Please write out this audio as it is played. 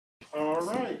All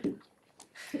right.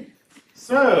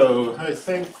 So I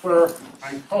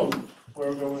hope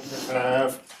we're going to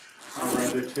have a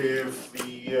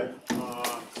relatively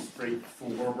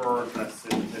straightforward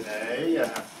lesson today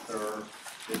after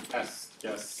the test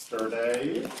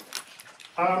yesterday.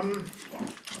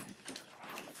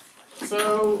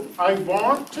 So I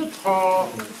want to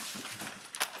talk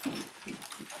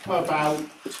about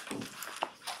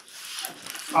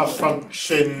a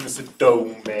function's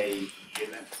domain,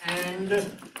 and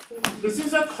this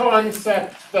is a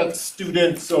concept that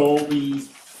students always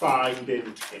find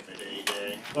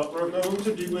intimidating, but we're going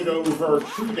to do it over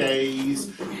 2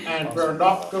 days, and we're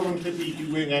not going to be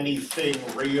doing anything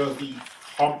really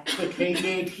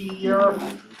complicated here.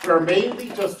 We're mainly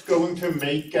just going to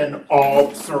make an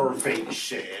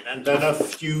observation, and then a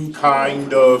few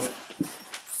kind of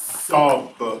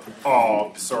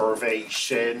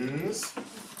sub-observations.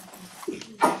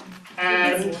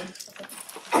 And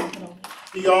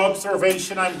the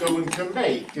observation I'm going to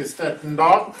make is that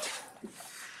not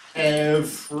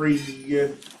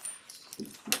every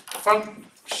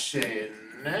function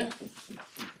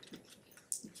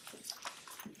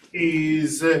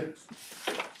is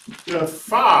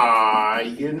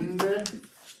defined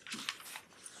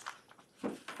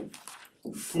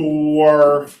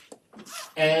for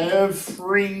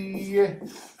every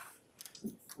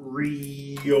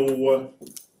real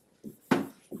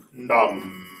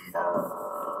number.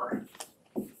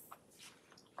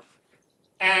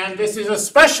 And this is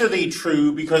especially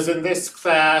true because in this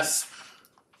class,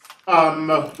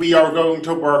 we are going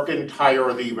to work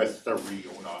entirely with the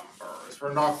real numbers.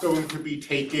 We're not going to be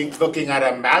looking at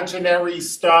imaginary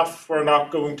stuff. We're not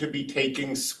going to be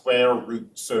taking square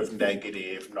roots of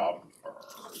negative numbers.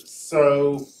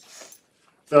 So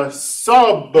the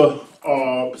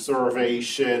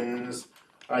sub-observations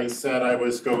I said I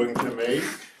was going to make,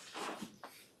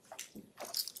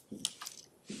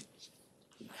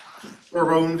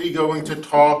 we're only going to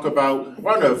talk about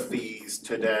one of these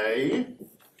today,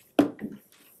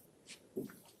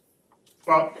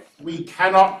 but we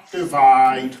cannot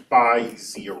divide by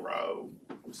 0.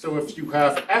 So if you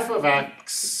have f of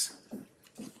x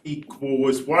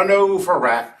equals 1 over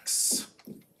x,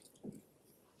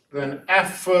 then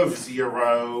f of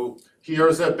 0,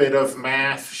 here's a bit of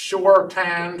math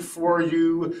shorthand for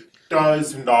you,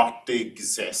 does not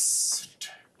exist.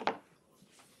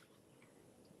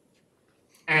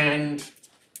 And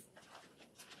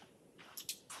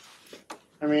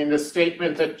I mean, the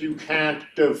statement that you can't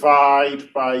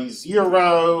divide by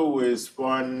 0 is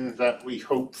one that we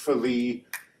hopefully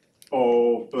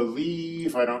all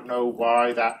believe. I don't know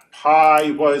why that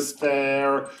pi was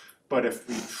there, but if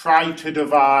we try to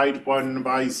divide 1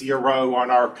 by 0 on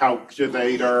our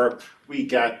calculator, we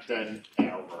get an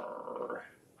error.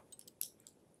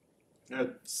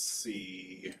 Let's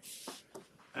see.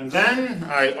 And then,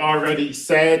 I already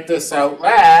said this out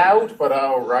loud, but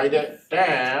I'll write it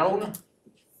down.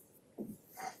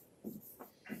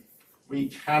 We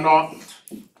cannot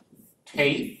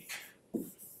take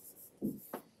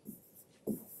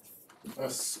the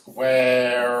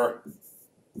square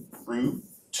root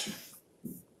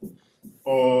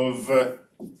of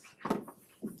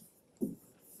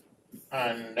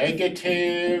a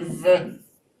negative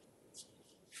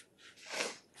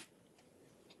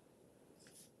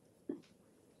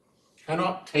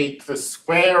cannot take the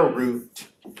square root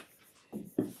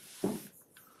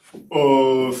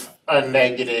of a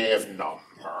negative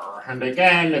number. And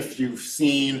again, if you've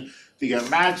seen the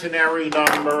imaginary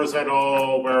numbers at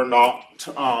all, we're not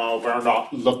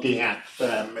looking at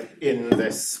them in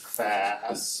this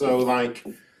class. So like,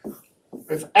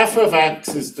 if f of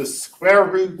x is the square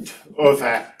root of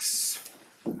x,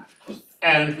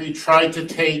 and we try to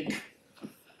take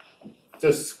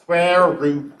the square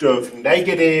root of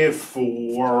negative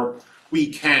 4,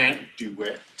 we can't do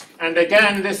it. And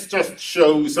again, this just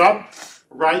shows up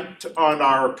right on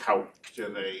our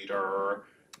calculator.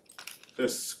 The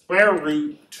square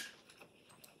root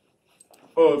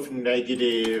of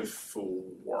negative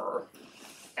 4,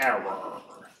 error.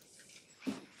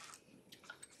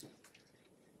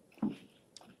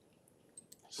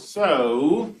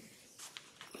 So,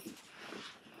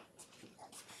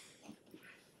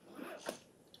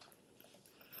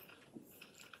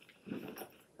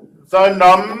 the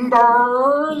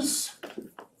numbers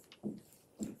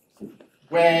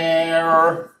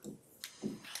where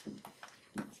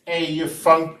a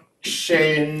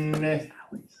function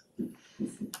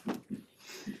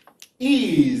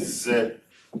is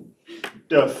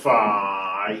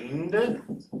defined,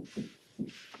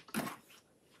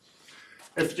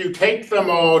 if you take them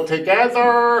all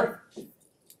together,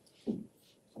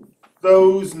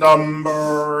 those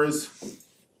numbers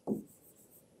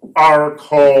are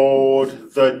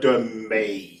called the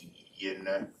domain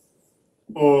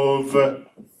of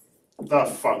the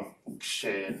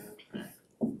function.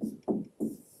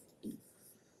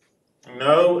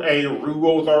 A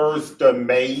ruler's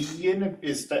domain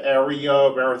is the area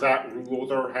where that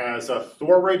ruler has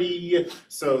authority,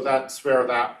 so that's where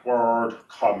that word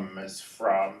comes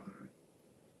from.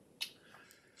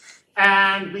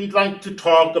 And we'd like to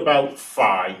talk about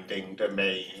finding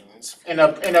domains in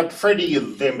a pretty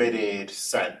limited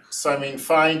sense. I mean,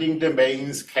 finding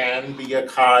domains can be a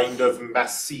kind of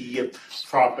messy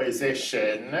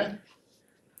proposition.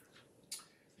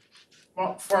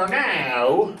 But for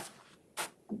now,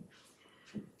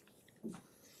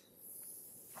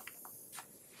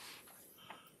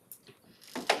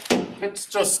 let's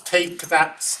just take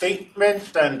that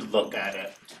statement and look at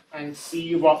it and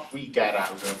see what we get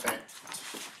out of it.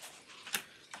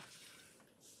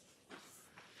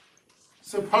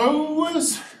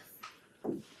 Suppose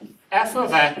f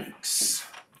of x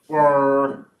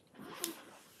were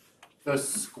the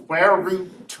square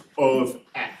root of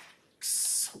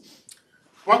x.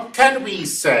 What can we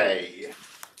say?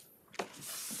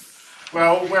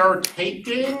 Well, we're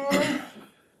taking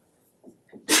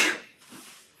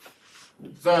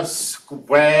the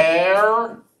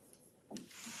square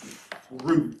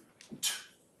root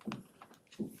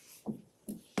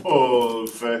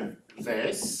of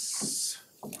this,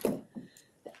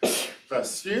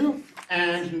 bless you,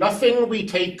 and nothing we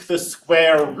take the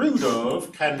square root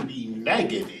of can be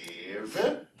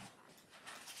negative.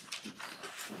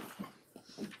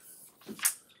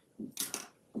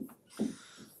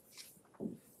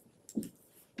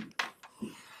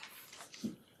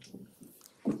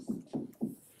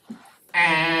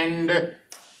 And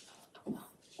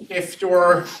if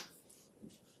you're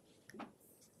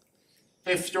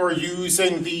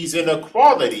using these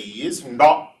inequalities,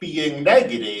 not being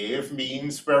negative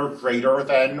means we're greater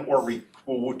than or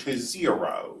equal to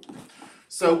 0.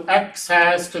 So x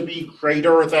has to be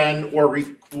greater than or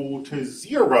equal to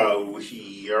 0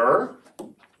 here.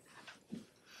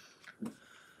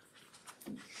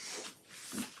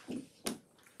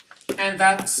 And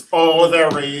that's all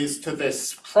there is to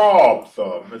this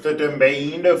problem. The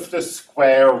domain of the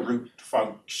square root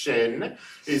function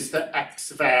is the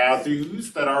x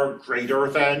values that are greater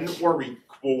than or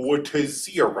equal to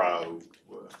 0.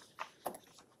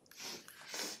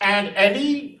 And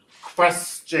any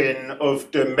question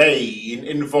of domain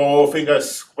involving a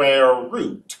square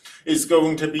root is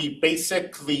going to be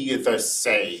basically the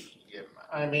same.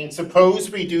 I mean, suppose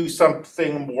we do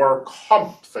something more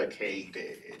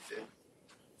complicated.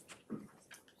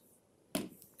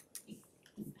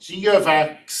 G of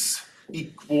x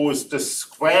equals the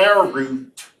square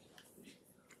root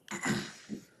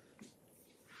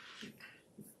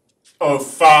of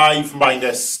 5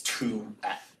 minus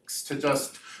 2x, to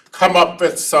just come up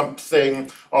with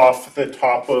something off the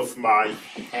top of my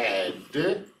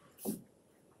head.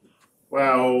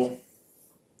 Well,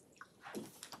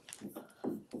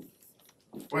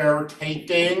 we're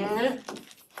taking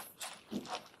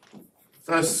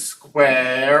the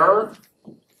square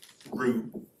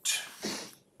root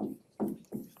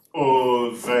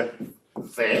of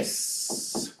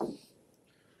this,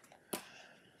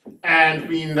 and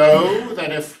we know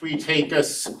that if we take a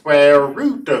square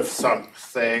root of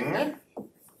something,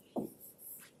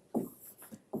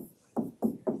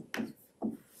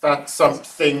 that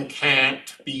something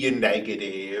can't be a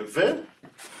negative.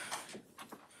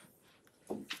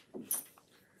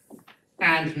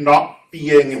 And not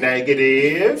being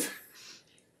negative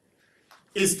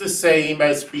is the same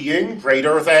as being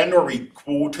greater than or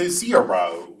equal to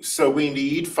 0. So we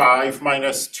need 5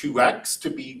 minus 2x to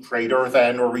be greater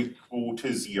than or equal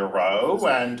to 0,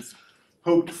 and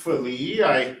hopefully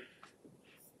I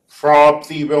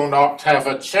probably will not have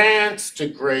a chance to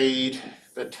grade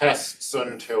the tests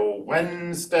until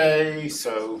Wednesday,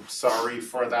 so sorry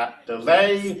for that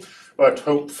delay. But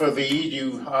hopefully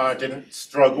you didn't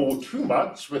struggle too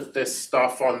much with this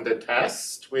stuff on the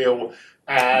test. We'll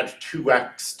add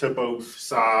 2x to both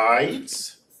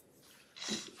sides.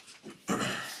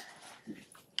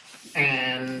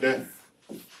 And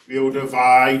we'll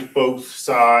divide both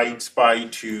sides by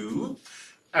 2.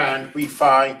 And we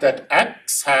find that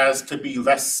x has to be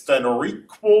less than or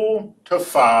equal to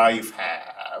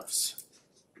 5/2.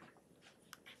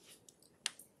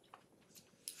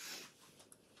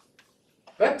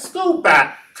 Let's go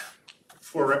back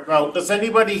for it. Well, does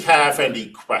anybody have any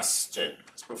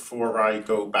questions before I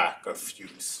go back a few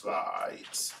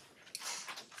slides?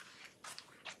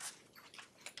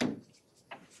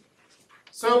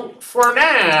 So for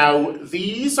now,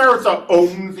 these are the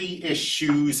only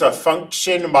issues a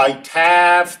function might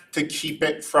have to keep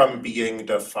it from being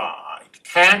defined.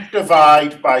 Can't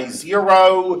divide by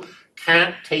 0,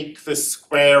 can't take the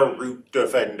square root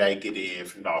of a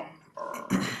negative number.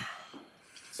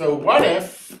 So what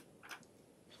if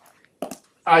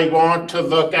I want to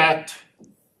look at,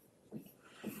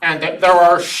 and that there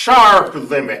are sharp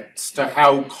limits to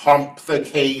how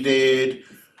complicated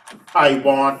I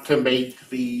want to make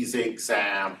these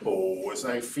examples.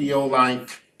 I feel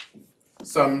like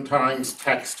sometimes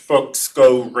textbooks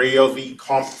go really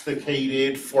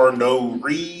complicated for no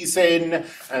reason,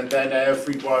 and then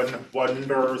everyone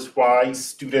wonders why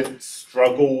students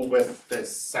struggle with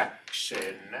this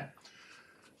section.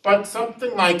 But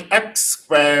something like x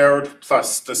squared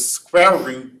plus the square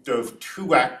root of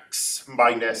 2x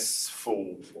minus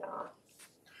 4.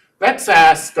 Let's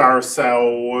ask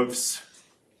ourselves,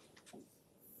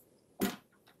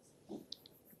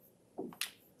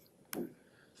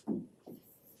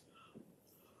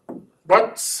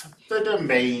 what's the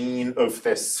domain of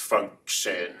this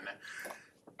function?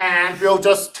 And we'll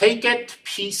just take it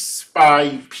piece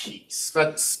by piece.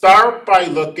 Let's start by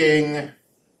looking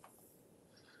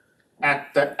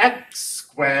at the x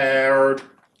squared,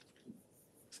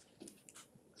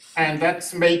 and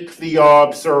let's make the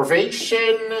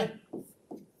observation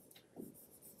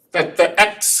that the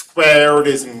x squared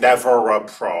is never a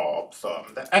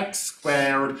problem. The x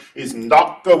squared is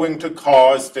not going to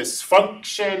cause this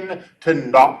function to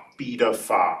not be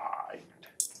defined.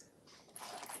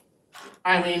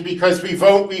 I mean, because we've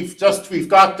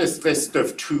got this list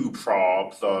of 2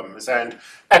 problems, and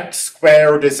x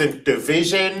squared isn't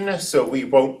division, so we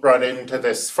won't run into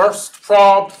this first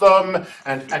problem,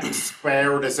 and x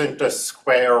squared isn't a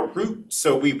square root,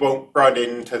 so we won't run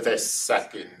into this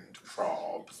second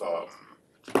problem.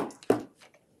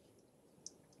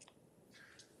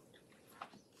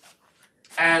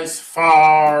 As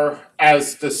far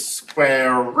as the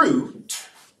square root,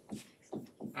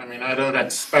 I mean, I don't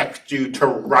expect you to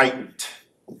write,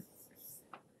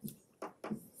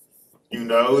 you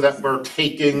know, that we're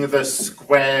taking the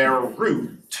square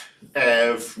root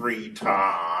every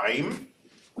time.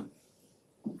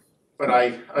 But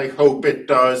I hope it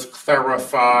does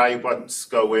clarify what's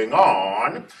going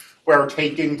on. We're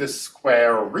taking the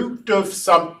square root of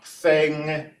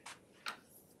something.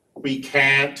 We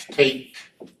can't take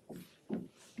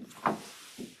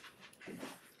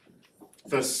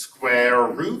the square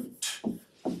root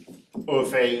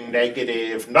of a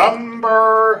negative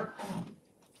number.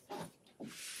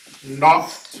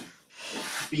 Not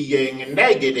being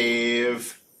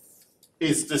negative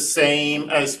is the same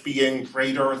as being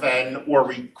greater than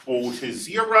or equal to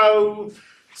 0.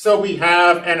 So we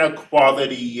have an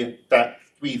equality that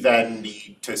we then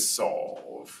need to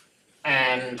solve.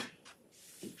 And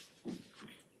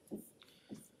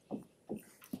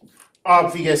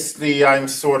obviously, I'm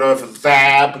sort of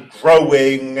lab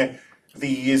growing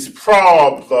these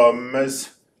problems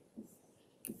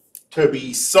to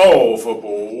be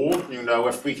solvable. You know,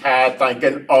 if we had like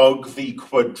an ugly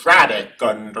quadratic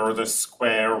under the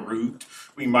square root,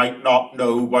 we might not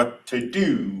know what to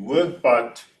do,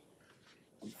 but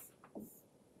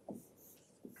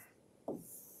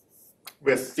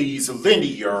with these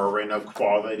linear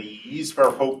inequalities,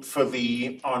 we're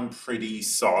hopefully on pretty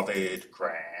solid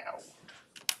ground.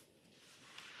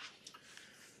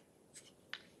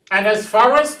 And as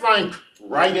far as like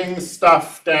writing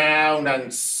stuff down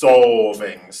and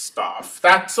solving stuff,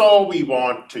 that's all we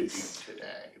want to do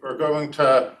today. We're going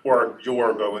to, or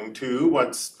you're going to,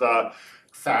 once the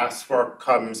class work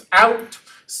comes out,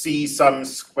 see some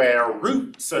square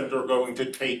roots, and you're going to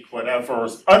take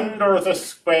whatever's under the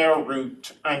square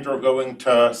root, and you're going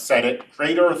to set it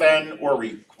greater than or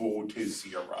equal to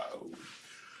 0.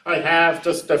 I have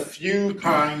just a few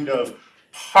kind of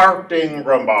parting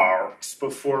remarks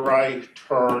before I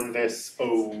turn this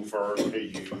over to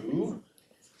you.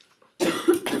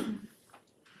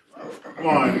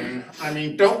 One, I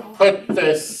mean, don't put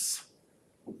this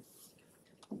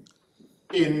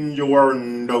in your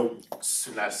notes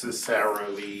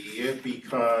necessarily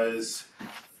because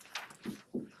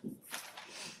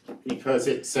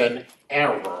it's an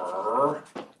error.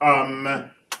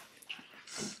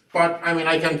 But I mean,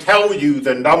 I can tell you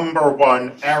the number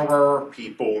one error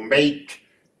people make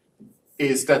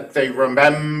is that they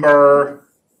remember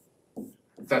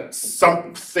that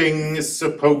something is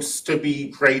supposed to be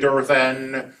greater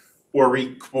than or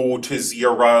equal to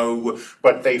 0,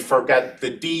 but they forget the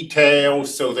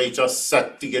details, so they just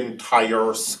set the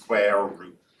entire square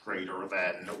root greater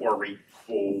than or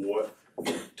equal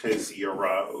to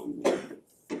 0.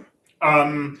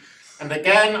 And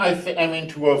again, I mean,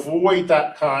 to avoid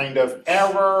that kind of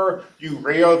error, you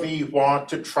really want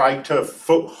to try to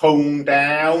hone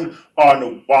down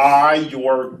on why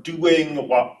you're doing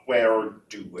what we're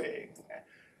doing.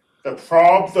 The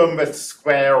problem with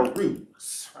square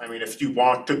roots, I mean, if you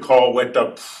want to call it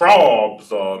a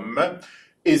problem,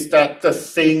 is that the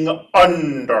thing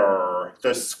under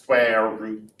the square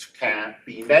root can't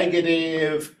be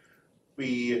negative.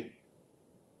 We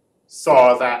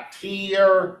saw that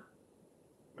here.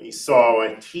 We saw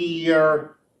it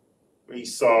here, we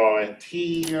saw it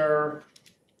here.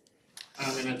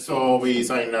 I mean, it's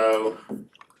always, I don't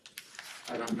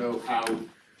know how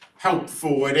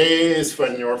helpful it is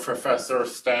when your professor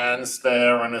stands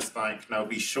there and is like, now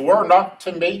be sure not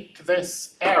to make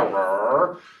this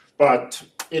error, but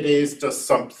it is just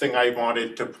something I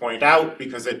wanted to point out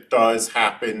because it does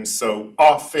happen so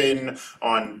often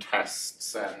on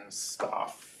tests and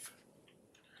stuff.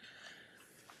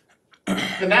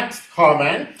 The next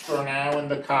comment, we're now in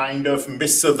the kind of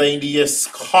miscellaneous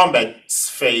comments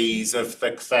phase of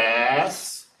the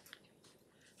class.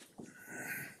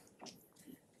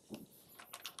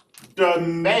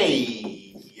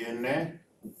 Domain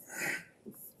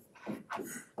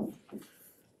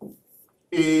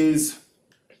is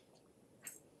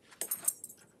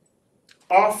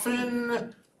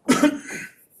often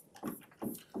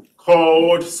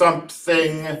called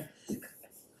something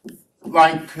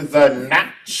like the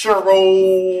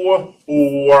natural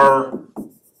or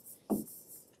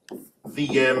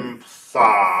the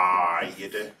implied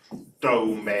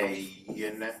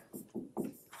domain.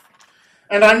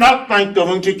 And I'm not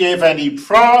going to give any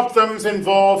problems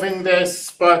involving this,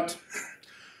 but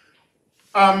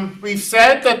we've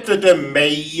said that the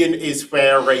domain is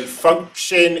where a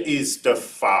function is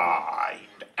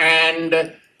defined,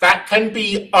 and that can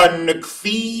be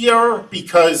unclear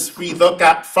because we look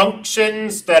at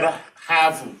functions that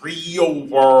have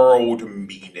real-world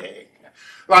meaning.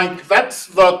 Like,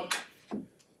 let's look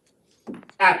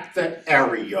at the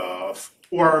area,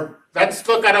 or let's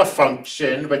look at a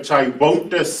function which I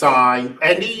won't assign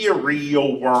any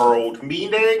real-world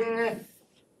meaning.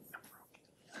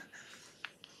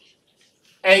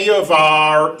 A of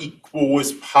r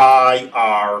equals pi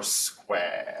r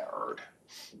squared.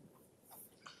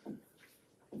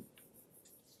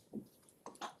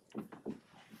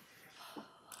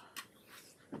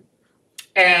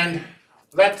 And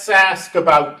let's ask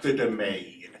about the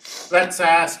domain. Let's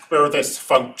ask where this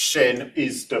function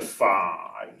is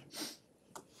defined.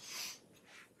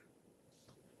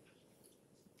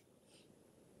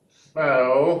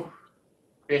 Well,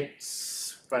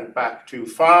 it's went back too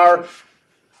far.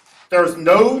 There's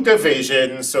no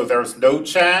division, so there's no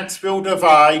chance we'll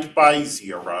divide by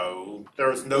 0.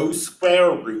 There's no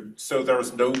square root, so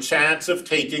there's no chance of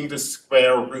taking the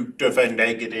square root of a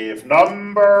negative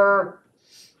number.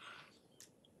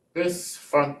 This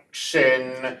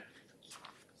function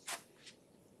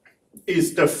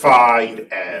is defined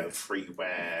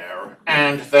everywhere,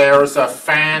 and there's a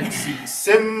fancy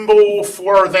symbol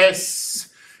for this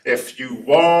if you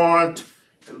want.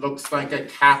 It looks like a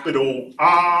capital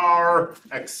R,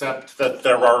 except that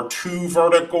there are 2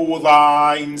 vertical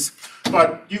lines,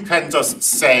 but you can just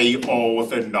say all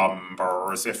the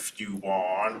numbers if you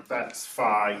want. That's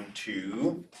fine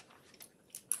too.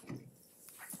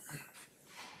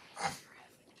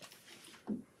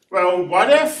 Well, what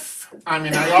if, I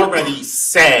mean, I already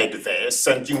said this,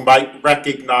 and you might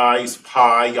recognize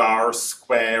pi r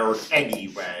squared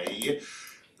anyway.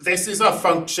 This is a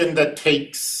function that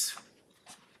takes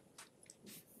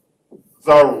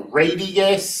the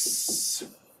radius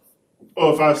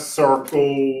of a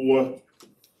circle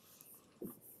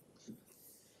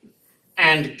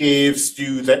and gives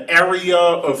you the area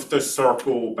of the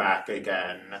circle back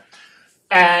again.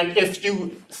 And if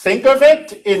you think of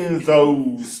it in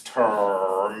those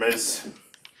terms,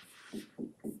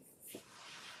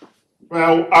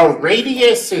 well, a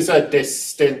radius is a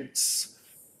distance.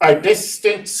 A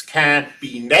distance can't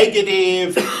be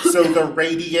negative, so the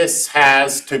radius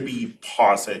has to be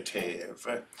positive.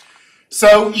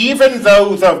 So even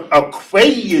though the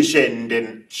equation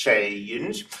didn't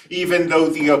change, even though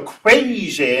the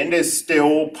equation is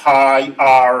still pi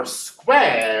r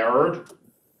squared,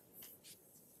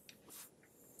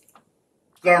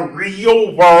 the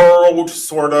real-world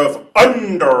sort of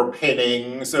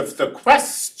underpinnings of the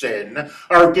question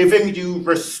are giving you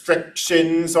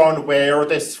restrictions on where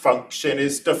this function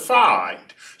is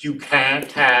defined. You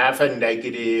can't have a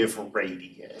negative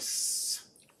radius.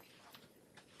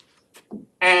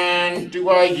 And do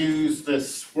I use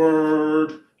this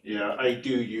word? Yeah, I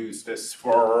do use this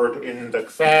word in the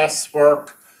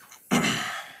classwork.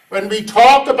 When we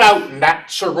talk about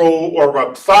natural or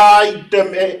implied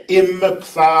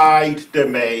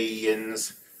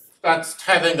domains, that's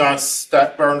telling us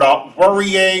that we're not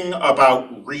worrying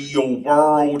about real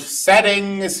world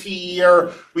settings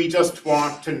here. We just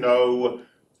want to know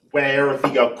where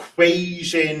the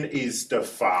equation is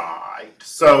defined.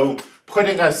 So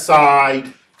putting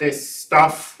aside this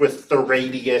stuff with the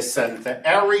radius and the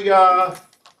area,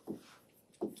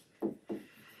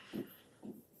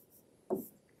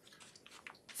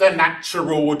 the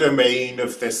natural domain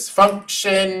of this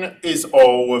function is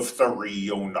all of the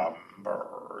real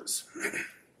numbers.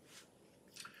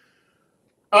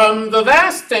 The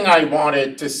last thing I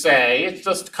wanted to say is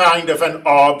just kind of an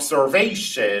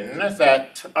observation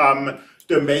that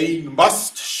domain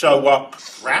must show up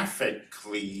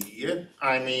graphically.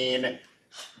 I mean,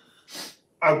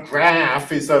 a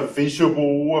graph is a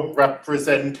visual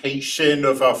representation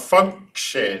of a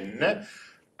function,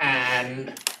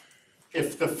 and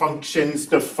if the function's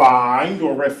defined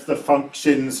or if the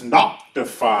function's not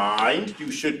defined,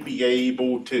 you should be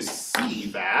able to see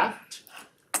that.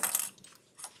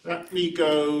 Let me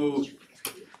go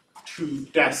to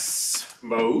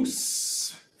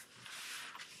Desmos.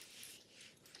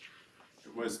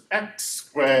 It was x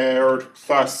squared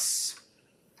plus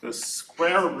the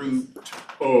square root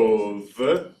of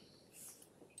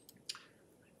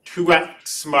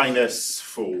 2x minus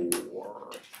 4.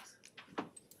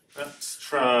 Let's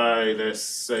try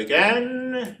this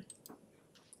again.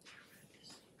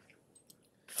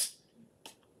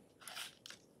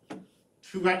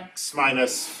 X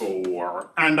minus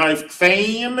 4. And I've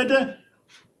claimed,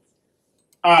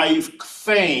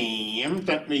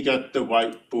 let me get the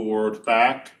whiteboard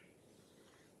back,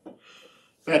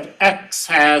 that x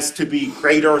has to be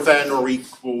greater than or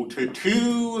equal to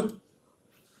 2.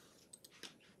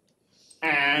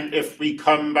 And if we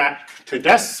come back to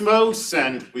Desmos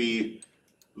and we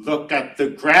look at the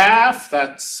graph,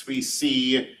 we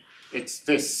see it's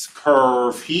this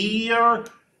curve here.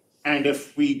 And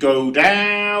if we go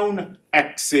down,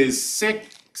 x is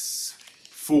 6,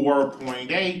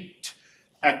 4.8,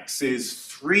 x is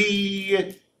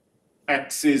 3,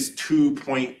 x is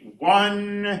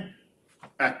 2.1,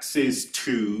 x is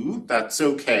 2. That's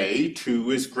okay. 2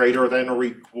 is greater than or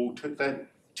equal to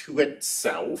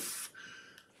itself.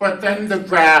 But then the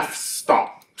graph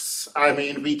stops. I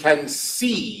mean, we can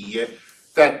see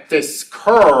that this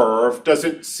curve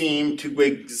doesn't seem to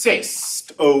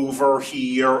exist over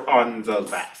here on the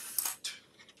left.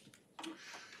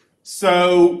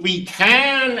 So we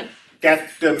can get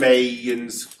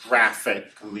domains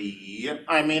graphically.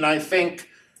 I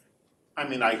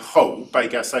hope, I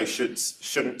guess I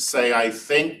shouldn't say I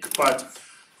think, but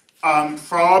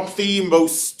probably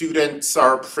most students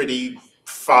are pretty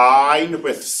fine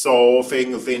with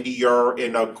solving linear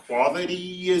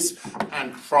inequalities,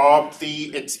 and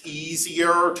probably it's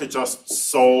easier to just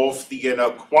solve the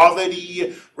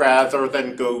inequality rather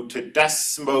than go to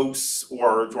Desmos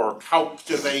or your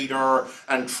calculator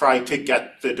and try to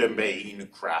get the domain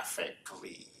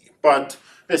graphically. But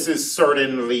this is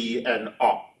certainly an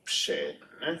option.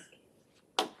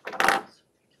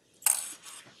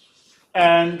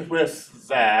 And with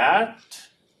that,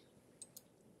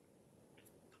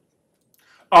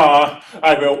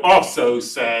 I will also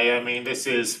say, I mean, this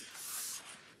is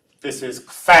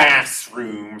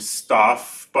classroom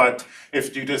stuff, but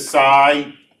if you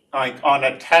decide, like on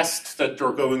a test, that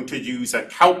you're going to use a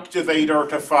calculator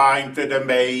to find the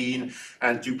domain,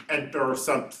 and you enter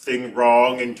something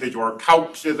wrong into your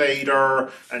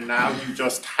calculator, and now you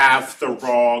just have the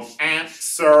wrong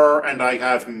answer, and I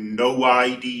have no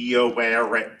idea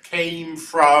where it came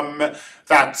from,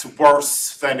 that's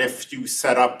worse than if you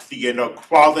set up the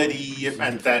inequality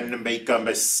and then make a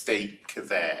mistake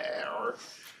there.